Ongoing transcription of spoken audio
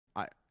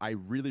I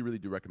really, really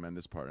do recommend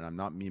this part, and I'm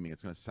not memeing.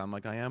 It's gonna sound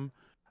like I am.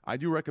 I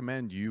do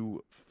recommend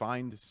you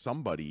find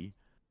somebody,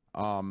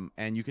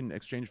 and you can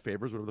exchange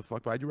favors, whatever the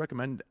fuck. But I do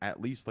recommend at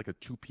least like a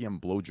 2 p.m.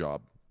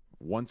 blowjob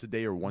once a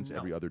day or once No,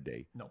 every other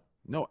day. no.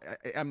 No,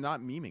 I'm not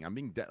memeing. I'm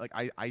being like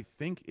I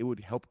think it would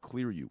help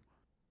clear you.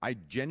 I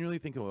genuinely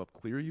think it will help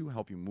clear you,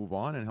 help you move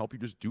on, and help you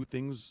just do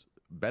things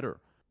better.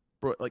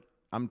 Bro, like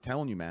I'm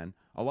telling you, man,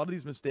 a lot of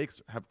these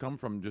mistakes have come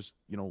from just,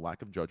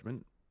 lack of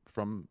judgment,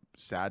 from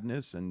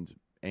sadness and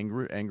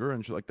anger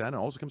and shit like that. And it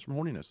also comes from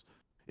horniness.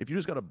 If you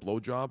just got a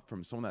blowjob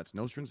from someone that's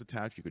no strings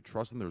attached, you could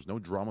trust them, there's no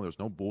drama, there's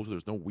no bullshit,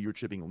 there's no weird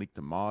shit being leaked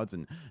to mods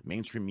and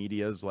mainstream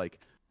medias, like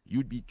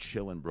you'd be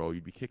chilling, bro.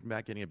 You'd be kicking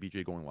back, getting a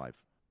BJ going live.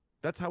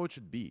 That's how it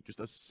should be. Just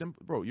a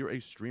simple, bro, you're a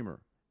streamer.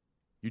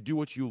 You do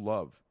what you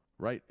love,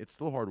 right? It's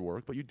still hard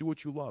work, but you do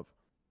what you love.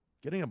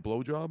 Getting a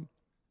blowjob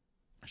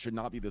should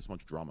not be this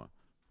much drama.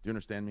 Do you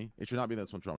understand me? It should not be this much drama.